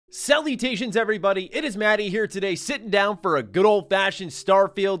Salutations everybody, it is Matty here today sitting down for a good old-fashioned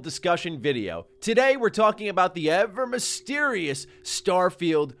Starfield discussion video. Today we're talking about the ever mysterious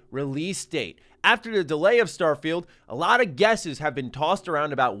Starfield release date. After the delay of Starfield, a lot of guesses have been tossed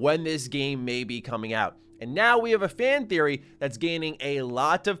around about when this game may be coming out. And now we have a fan theory that's gaining a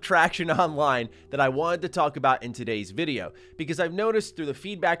lot of traction online that I wanted to talk about in today's video. Because I've noticed through the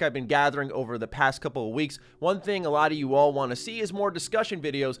feedback I've been gathering over the past couple of weeks, one thing a lot of you all want to see is more discussion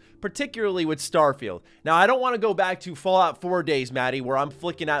videos, particularly with Starfield. Now, I don't want to go back to Fallout 4 days, Matty, where I'm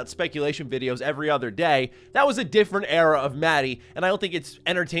flicking out speculation videos every other day. That was a different era of Matty, and I don't think it's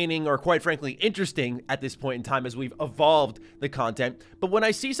entertaining or, quite frankly, interesting at this point in time as we've evolved the content. But when I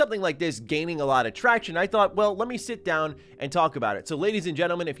see something like this gaining a lot of traction, I thought, well, let me sit down and talk about it. So ladies and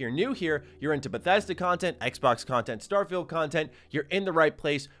gentlemen, if you're new here, you're into Bethesda content, Xbox content, Starfield content, you're in the right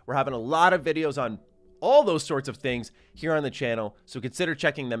place. We're having a lot of videos on all those sorts of things here on the channel, so consider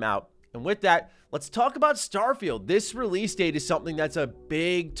checking them out. And with that, let's talk about Starfield. This release date is something that's a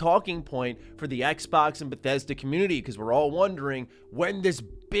big talking point for the Xbox and Bethesda community because we're all wondering when this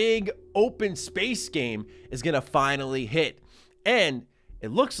big open space game is going to finally hit. And it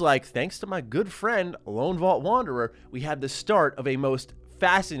looks like, thanks to my good friend, Lone Vault Wanderer, we had the start of a most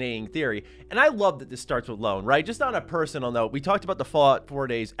fascinating theory. And I love that this starts with Lone, right? Just on a personal note, we talked about the Fallout 4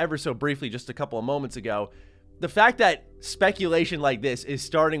 days ever so briefly just a couple of moments ago. The fact that speculation like this is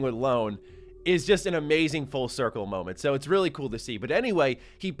starting with Lone is just an amazing full circle moment. So it's really cool to see. But anyway,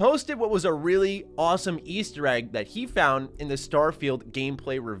 he posted what was a really awesome Easter egg that he found in the Starfield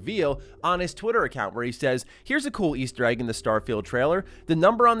gameplay reveal on his Twitter account, where he says, here's a cool Easter egg in the Starfield trailer. The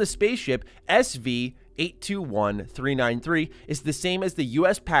number on the spaceship, SV821393, is the same as the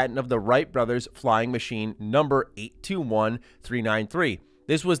US patent of the Wright brothers flying machine number 821393.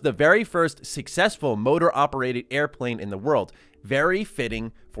 This was the very first successful motor-operated airplane in the world. Very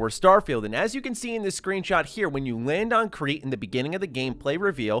fitting for Starfield. And as you can see in this screenshot here, when you land on Crete in the beginning of the gameplay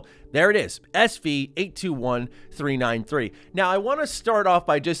reveal, there it is, SV821393. Now, I want to start off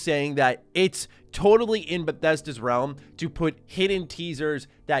by just saying that it's totally in Bethesda's realm to put hidden teasers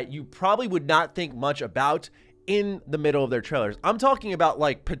that you probably would not think much about in the middle of their trailers. I'm talking about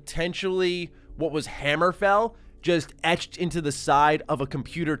like potentially what was Hammerfell just etched into the side of a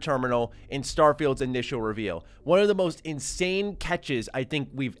computer terminal in Starfield's initial reveal. One of the most insane catches I think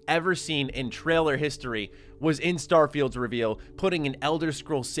we've ever seen in trailer history was in Starfield's reveal, putting an Elder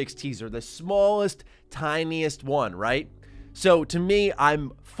Scrolls 6 teaser, the smallest, tiniest one, right? So to me,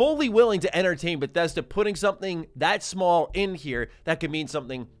 I'm fully willing to entertain Bethesda putting something that small in here that could mean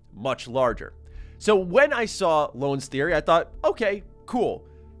something much larger. So when I saw Lone's theory, I thought, okay, cool.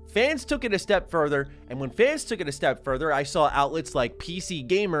 Fans took it a step further, and when fans took it a step further, I saw outlets like PC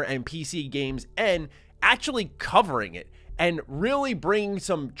Gamer and PC Games N actually covering it and really bringing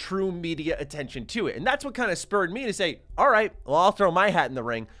some true media attention to it. And that's what kind of spurred me to say, all right, well, I'll throw my hat in the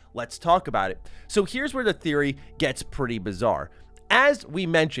ring. Let's talk about it. So here's where the theory gets pretty bizarre. As we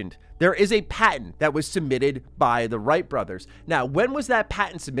mentioned, there is a patent that was submitted by the Wright brothers. Now, when was that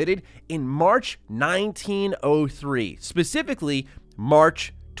patent submitted? In March 1903, specifically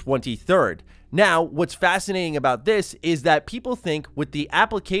March 23rd. Now, what's fascinating about this is that people think with the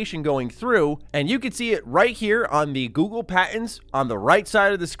application going through, and you can see it right here on the Google patents on the right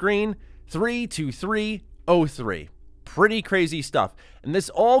side of the screen, 32303. Pretty crazy stuff. And this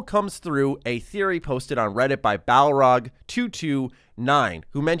all comes through a theory posted on Reddit by Balrog229,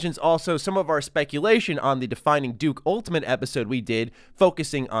 who mentions also some of our speculation on the Defining Duke Ultimate episode we did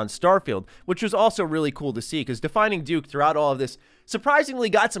focusing on Starfield, which was also really cool to see because Defining Duke throughout all of this surprisingly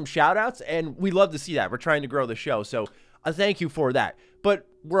got some shout outs, and we love to see that. We're trying to grow the show, so a thank you for that. But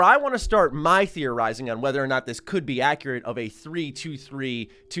where I want to start my theorizing on whether or not this could be accurate of a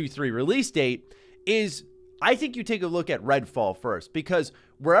 3/23/23 release date is I think you take a look at Redfall first, because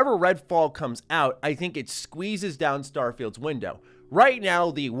wherever Redfall comes out, I think it squeezes down Starfield's window. Right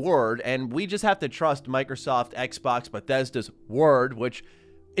now, the word, and we just have to trust Microsoft, Xbox, Bethesda's word, which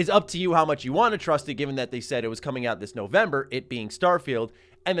is up to you how much you want to trust it, given that they said it was coming out this November, it being Starfield,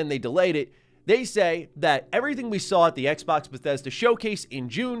 and then they delayed it. They say that everything we saw at the Xbox Bethesda showcase in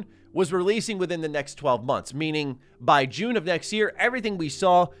June was releasing within the next 12 months, meaning by June of next year, everything we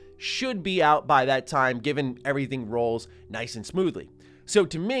saw should be out by that time, given everything rolls nice and smoothly. So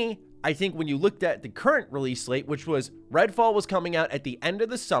to me, I think when you looked at the current release slate, which was Redfall was coming out at the end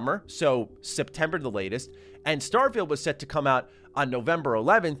of the summer, so September the latest, and Starfield was set to come out on November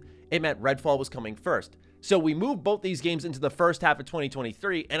 11th, it meant Redfall was coming first. So we moved both these games into the first half of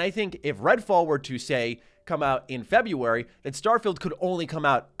 2023, and I think if Redfall were to, say, come out in February, then Starfield could only come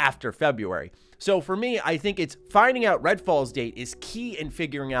out after February. So for me, I think it's finding out Redfall's date is key in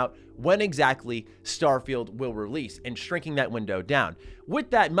figuring out when exactly Starfield will release and shrinking that window down. With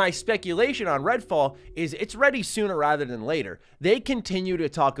that, my speculation on Redfall is it's ready sooner rather than later. They continue to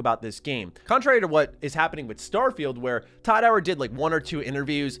talk about this game. Contrary to what is happening with Starfield, where Todd Howard did like 1 or 2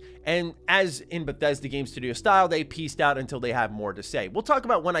 interviews, and as in Bethesda Game Studio style, they pieced out until they have more to say. We'll talk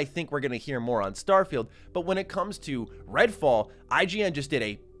about when I think we're going to hear more on Starfield, but when it comes to Redfall, IGN just did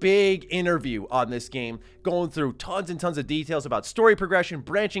a big interview on this game, going through tons and tons of details about story progression,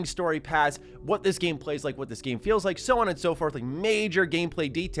 branching story paths, what this game plays like, what this game feels like, so on and so forth, like major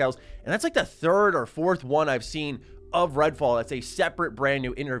gameplay details. And that's like the 3rd or 4th one I've seen of Redfall. That's a separate brand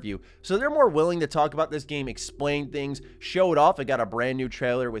new interview. So they're more willing to talk about this game, explain things, show it off. I got a brand new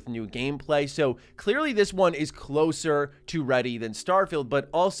trailer with new gameplay. So clearly this one is closer to ready than Starfield, but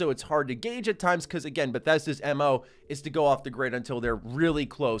also it's hard to gauge at times because, again, Bethesda's MO is to go off the grid until they're really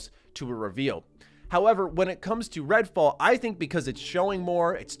close to a reveal. However, when it comes to Redfall, I think because it's showing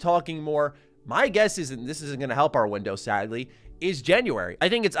more, it's talking more, my guess is, and this isn't going to help our window, sadly, is January. I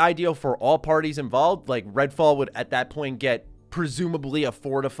think it's ideal for all parties involved. Like Redfall would at that point get presumably a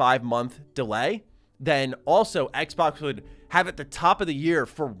 4 to 5 month delay. Then also Xbox would have at the top of the year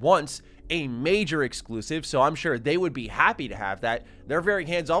for once a major exclusive. So I'm sure they would be happy to have that. They're very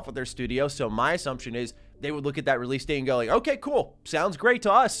hands off with their studio. So my assumption is they would look at that release date and go like, okay, cool. Sounds great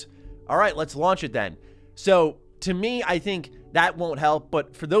to us. All right, let's launch it then. So to me, I think that won't help,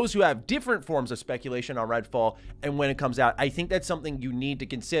 but for those who have different forms of speculation on Redfall and when it comes out, I think that's something you need to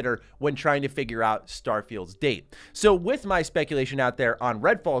consider when trying to figure out Starfield's date. So with my speculation out there on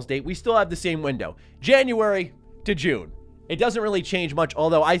Redfall's date, we still have the same window, January to June. It doesn't really change much,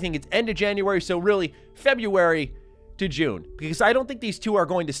 although I think it's end of January, so really February to June, because I don't think these two are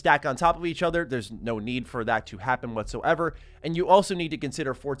going to stack on top of each other. There's no need for that to happen whatsoever. And you also need to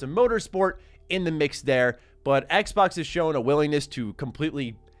consider Forza Motorsport in the mix there. But Xbox has shown a willingness to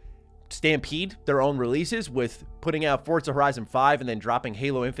completely stampede their own releases with putting out Forza Horizon 5 and then dropping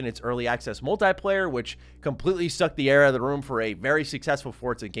Halo Infinite's early access multiplayer, which completely sucked the air out of the room for a very successful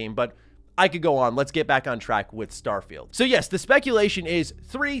Forza game. But I could go on. Let's get back on track with Starfield. So yes, the speculation is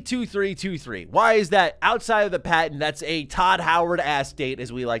 3/23/23. Why is that? Outside of the patent, that's a Todd Howard-ass date,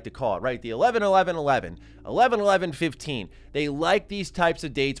 as we like to call it, right? The 11/11/11, 11/11/15. They like these types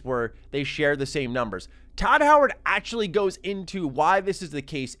of dates where they share the same numbers. Todd Howard actually goes into why this is the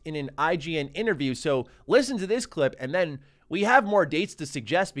case in an IGN interview. So listen to this clip, and then we have more dates to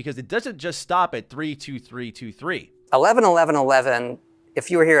suggest because it doesn't just stop at 3/23/23. 11/11/11. If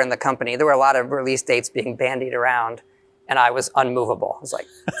you were here in the company, there were a lot of release dates being bandied around, and I was unmovable. I was like,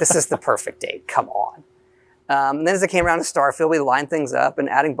 this is the perfect date. Come on. Then as it came around to Starfield, we lined things up and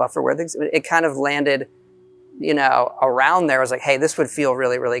adding buffer where things, it kind of landed, you know, around there. I was like, hey, this would feel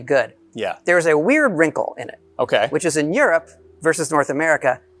really, really good. Yeah. There's a weird wrinkle in it. Okay. Which is in Europe versus North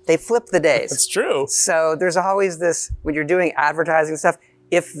America, they flip the days. That's true. So there's always this, when you're doing advertising stuff,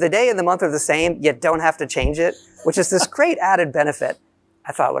 if the day and the month are the same, you don't have to change it, which is this great added benefit.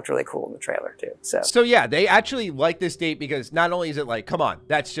 I thought it looked really cool in the trailer too. So yeah, they actually like this date because not only is it like, come on,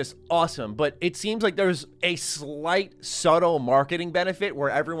 that's just awesome, but it seems like there's a slight subtle marketing benefit where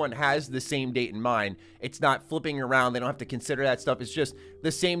everyone has the same date in mind. It's not flipping around. They don't have to consider that stuff. It's just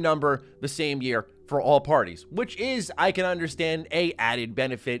the same number, the same year for all parties, which is, I can understand, a added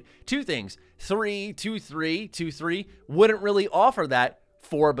benefit. Two things, 3/23/23 wouldn't really offer that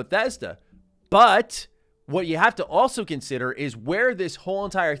for Bethesda, but what you have to also consider is where this whole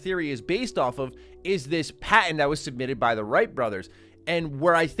entire theory is based off of is this patent that was submitted by the Wright brothers. And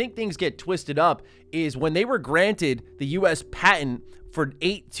where I think things get twisted up is when they were granted the US patent for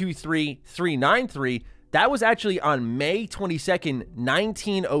 823.393, that was actually on May 22nd,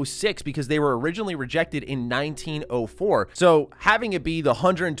 1906, because they were originally rejected in 1904. So having it be the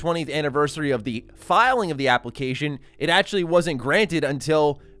 120th anniversary of the filing of the application, it actually wasn't granted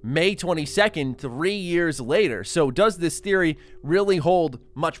until May 22nd, 3 years later. So does this theory really hold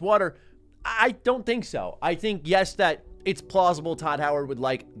much water? I don't think so. I think, yes, that it's plausible Todd Howard would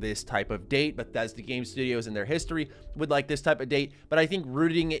like this type of date. Bethesda Game Studios in their history would like this type of date. But I think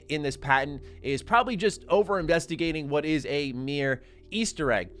rooting it in this patent is probably just over-investigating what is a mere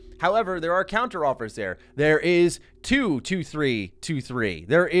Easter egg. However, there are counteroffers there. There is 2/23/23.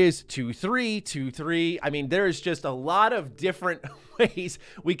 There is 2/3/23. I mean, there is just a lot of different ways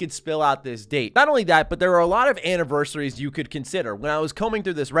we could spill out this date. Not only that, but there are a lot of anniversaries you could consider. When I was combing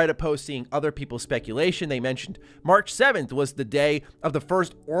through this Reddit post, seeing other people's speculation, they mentioned March 7th was the day of the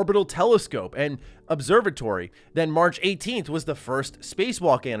first orbital telescope and observatory. Then March 18th was the first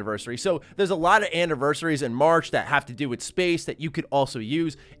spacewalk anniversary. So there's a lot of anniversaries in March that have to do with space that you could also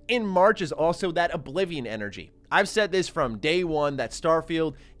use in March is also that Oblivion energy. I've said this from day one that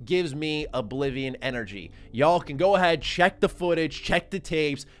Starfield gives me Oblivion energy. Y'all can go ahead, check the footage, check the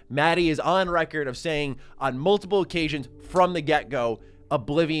tapes. Matty is on record of saying on multiple occasions from the get-go,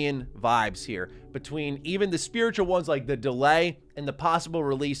 Oblivion vibes here. Between even the spiritual ones like the delay and the possible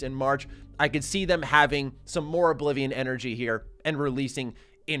release in March, I could see them having some more Oblivion energy here and releasing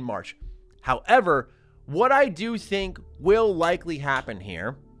in March. However, what I do think will likely happen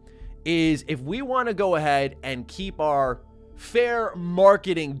here is if we want to go ahead and keep our fair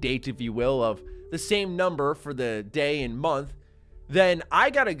marketing date, if you will, of the same number for the day and month, then I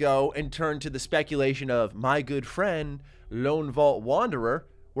gotta go and turn to the speculation of my good friend Lone Vault Wanderer,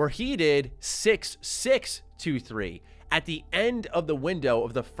 where he did 6623 at the end of the window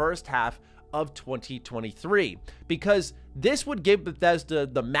of the first half of 2023, because this would give Bethesda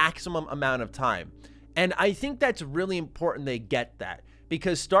the maximum amount of time. And I think that's really important they get that,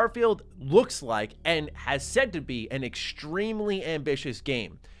 because Starfield looks like and has said to be an extremely ambitious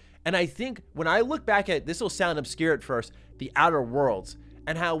game. And I think when I look back at, this will sound obscure at first, the Outer Worlds,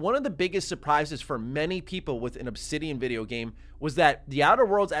 and how one of the biggest surprises for many people with an Obsidian video game was that the Outer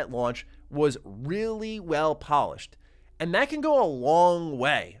Worlds at launch was really well polished. And that can go a long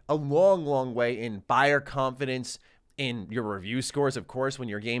way in buyer confidence, in your review scores, of course, when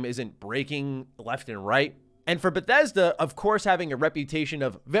your game isn't breaking left and right. And for Bethesda, of course, having a reputation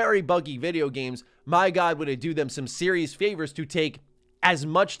of very buggy video games, my God, would it do them some serious favors to take as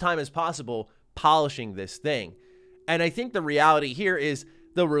much time as possible polishing this thing. And I think the reality here is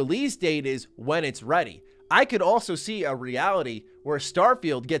the release date is when it's ready. I could also see a reality where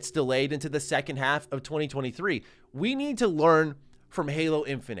Starfield gets delayed into the second half of 2023. We need to learn from Halo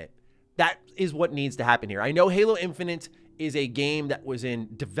Infinite. That is what needs to happen here. I know Halo Infinite is a game that was in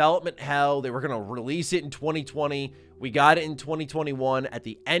development hell. They were going to release it in 2020. We got it in 2021 at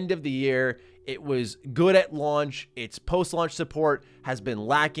the end of the year. It was good at launch. Its post-launch support has been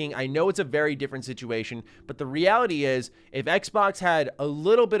lacking. I know it's a very different situation, but the reality is if Xbox had a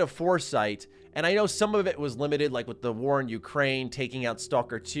little bit of foresight, and I know some of it was limited, like with the war in Ukraine, taking out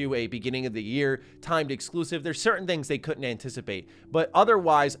Stalker 2, a beginning of the year timed exclusive. There's certain things they couldn't anticipate, but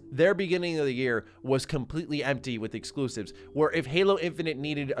otherwise, their beginning of the year was completely empty with exclusives, where if Halo Infinite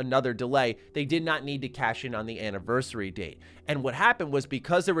needed another delay, they did not need to cash in on the anniversary date. And what happened was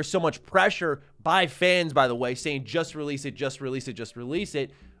because there was so much pressure by fans, by the way, saying just release it, just release it, just release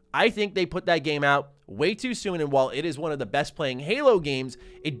it, I think they put that game out way too soon, and while it is one of the best playing Halo games,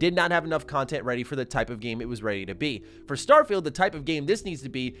 it did not have enough content ready for the type of game it was ready to be. For Starfield, the type of game this needs to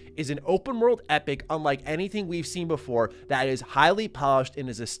be is an open world epic unlike anything we've seen before that is highly polished and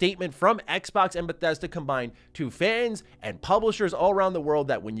is a statement from Xbox and Bethesda combined to fans and publishers all around the world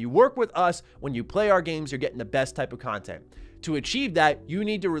that when you work with us, when you play our games, you're getting the best type of content. To achieve that, you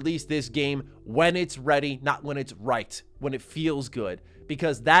need to release this game when it's ready, not when it's right, when it feels good,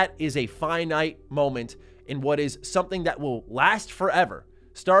 because that is a finite moment in what is something that will last forever.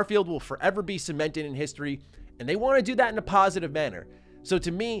 Starfield will forever be cemented in history, and they want to do that in a positive manner. So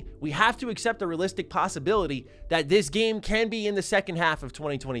to me, we have to accept the realistic possibility that this game can be in the second half of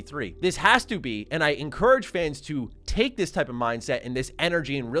 2023. This has to be, and I encourage fans to take this type of mindset and this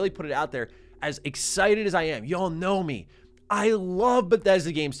energy and really put it out there. As excited as I am, y'all know me. I love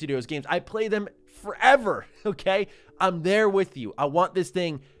Bethesda Game Studios games. I play them forever, okay? I'm there with you. I want this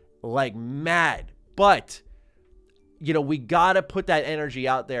thing like mad. But, you know, we gotta put that energy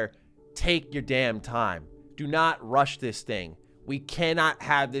out there. Take your damn time. Do not rush this thing. We cannot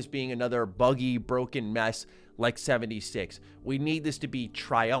have this being another buggy, broken mess like 76. We need this to be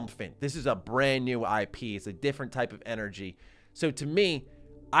triumphant. This is a brand new IP. It's a different type of energy. So to me,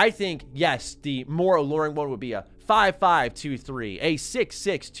 I think, yes, the more alluring one would be a 5523, a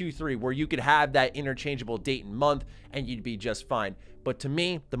 6623, where you could have that interchangeable date and month and you'd be just fine. But to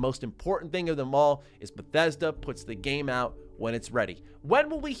me, the most important thing of them all is Bethesda puts the game out when it's ready. When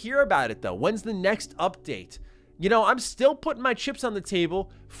will we hear about it, though? When's the next update? You know, I'm still putting my chips on the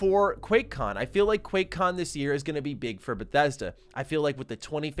table for QuakeCon. I feel like QuakeCon this year is going to be big for Bethesda. I feel like with the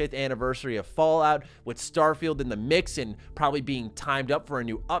 25th anniversary of Fallout, with Starfield in the mix and probably being timed up for a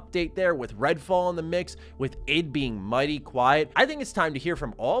new update there, with Redfall in the mix, with id being mighty quiet, I think it's time to hear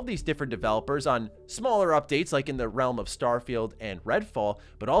from all of these different developers on smaller updates like in the realm of Starfield and Redfall,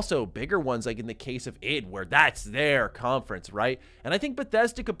 but also bigger ones like in the case of id, where that's their conference, right? And I think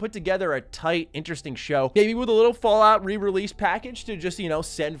Bethesda could put together a tight, interesting show, maybe with a little Fallout re-release package to just, you know,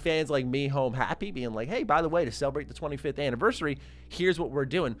 send fans like me home happy, being like, hey, by the way, to celebrate the 25th anniversary, here's what we're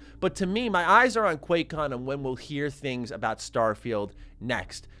doing. But to me, my eyes are on QuakeCon and when we'll hear things about Starfield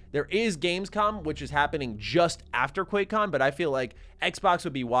next. There is Gamescom, which is happening just after QuakeCon, but I feel like Xbox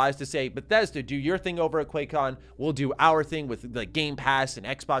would be wise to say, Bethesda, do your thing over at QuakeCon. We'll do our thing with the Game Pass and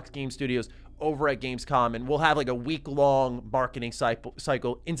Xbox Game Studios over at Gamescom, and we'll have like a week-long marketing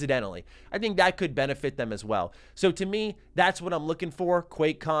cycle incidentally. I think that could benefit them as well. So to me, that's what I'm looking for.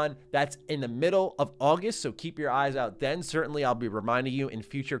 QuakeCon, that's in the middle of August, so keep your eyes out then. Certainly, I'll be reminding you in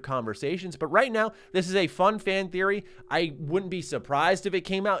future conversations, but right now, this is a fun fan theory. I wouldn't be surprised if it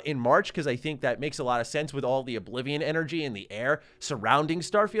came out in March, because I think that makes a lot of sense with all the Oblivion energy in the air surrounding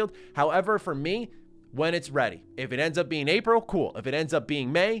Starfield. However, for me, when it's ready. If it ends up being April, cool. If it ends up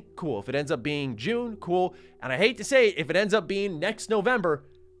being May, cool. If it ends up being June, cool. And I hate to say it, if it ends up being next November,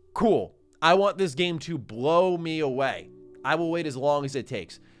 cool. I want this game to blow me away. I will wait as long as it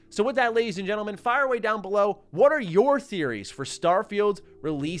takes. So with that, ladies and gentlemen, fire away down below. What are your theories for Starfield's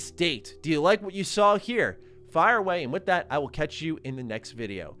release date? Do you like what you saw here? Fire away, and with that, I will catch you in the next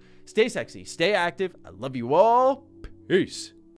video. Stay sexy, stay active. I love you all. Peace.